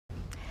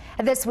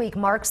This week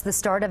marks the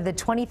start of the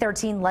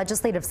 2013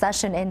 legislative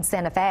session in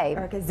Santa Fe.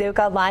 Erica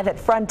Zuka live at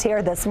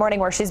Frontier this morning,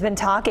 where she's been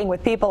talking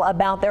with people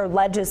about their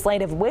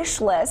legislative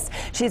wish list.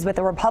 She's with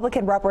a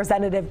Republican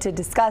representative to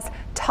discuss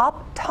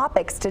top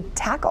topics to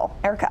tackle.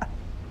 Erica.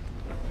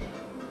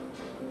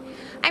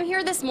 I'm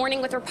here this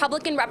morning with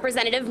Republican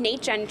Representative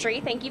Nate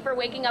Gentry. Thank you for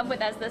waking up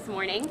with us this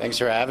morning. Thanks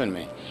for having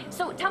me.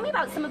 So tell me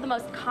about some of the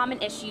most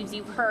common issues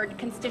you've heard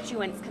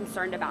constituents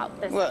concerned about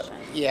this session.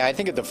 Yeah, I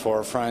think at the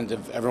forefront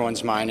of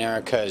everyone's mind,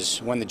 Erica,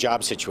 is when the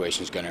job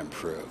situation is going to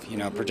improve.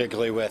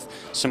 Particularly with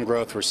some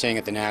growth we're seeing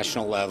at the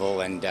national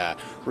level and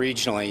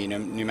regionally.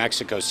 New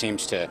Mexico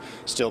seems to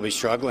still be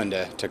struggling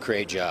to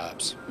create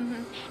jobs.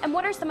 And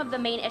what are some of the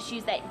main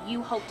issues that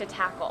you hope to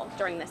tackle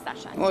during this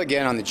session? Well,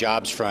 again, on the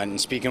jobs front,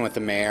 and speaking with the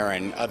mayor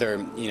and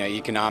other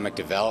economic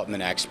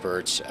development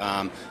experts,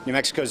 New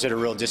Mexico's at a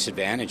real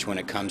disadvantage when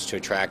it comes to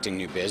attracting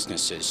new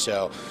businesses.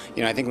 So,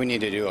 I think we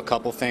need to do a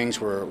couple things.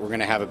 We're going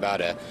to have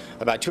about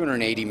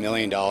 $280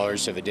 million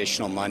of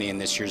additional money in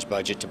this year's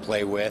budget to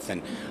play with,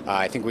 and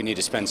I think we need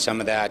to spend some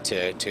of that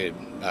to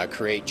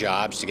create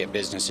jobs, to get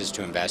businesses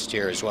to invest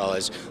here, as well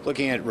as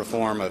looking at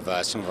reform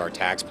of some of our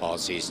tax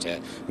policies to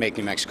make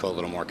New Mexico a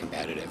little more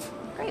competitive.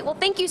 Great. Well,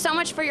 thank you so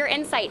much for your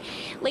insight.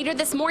 Later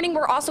this morning,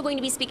 we're also going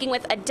to be speaking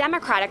with a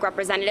Democratic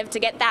representative to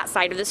get that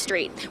side of the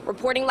street.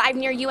 Reporting live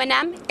near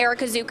UNM,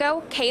 Erica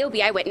Zuko, KOB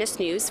Eyewitness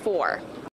News 4.